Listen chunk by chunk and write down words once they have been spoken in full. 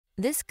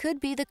This could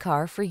be the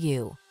car for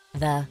you.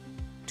 The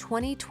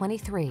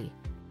 2023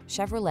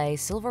 Chevrolet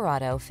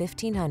Silverado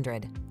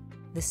 1500.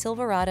 The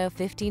Silverado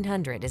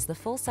 1500 is the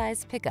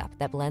full-size pickup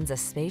that blends a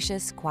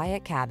spacious,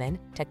 quiet cabin,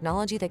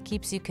 technology that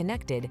keeps you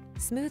connected,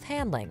 smooth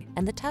handling,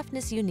 and the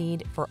toughness you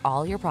need for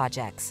all your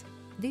projects.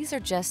 These are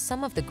just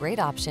some of the great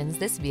options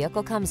this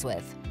vehicle comes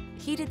with: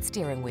 heated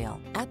steering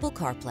wheel, Apple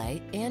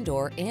CarPlay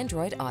and/or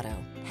Android Auto,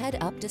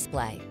 head-up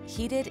display,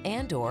 heated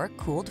and/or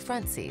cooled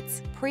front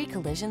seats,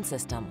 pre-collision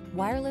system,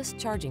 wireless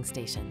charging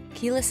station,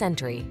 keyless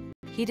entry,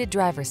 heated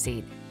driver's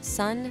seat,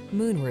 sun,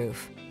 moonroof,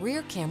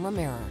 rear camera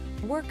mirror.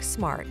 Work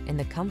smart in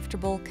the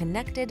comfortable,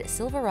 connected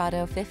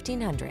Silverado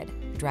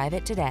 1500. Drive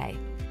it today.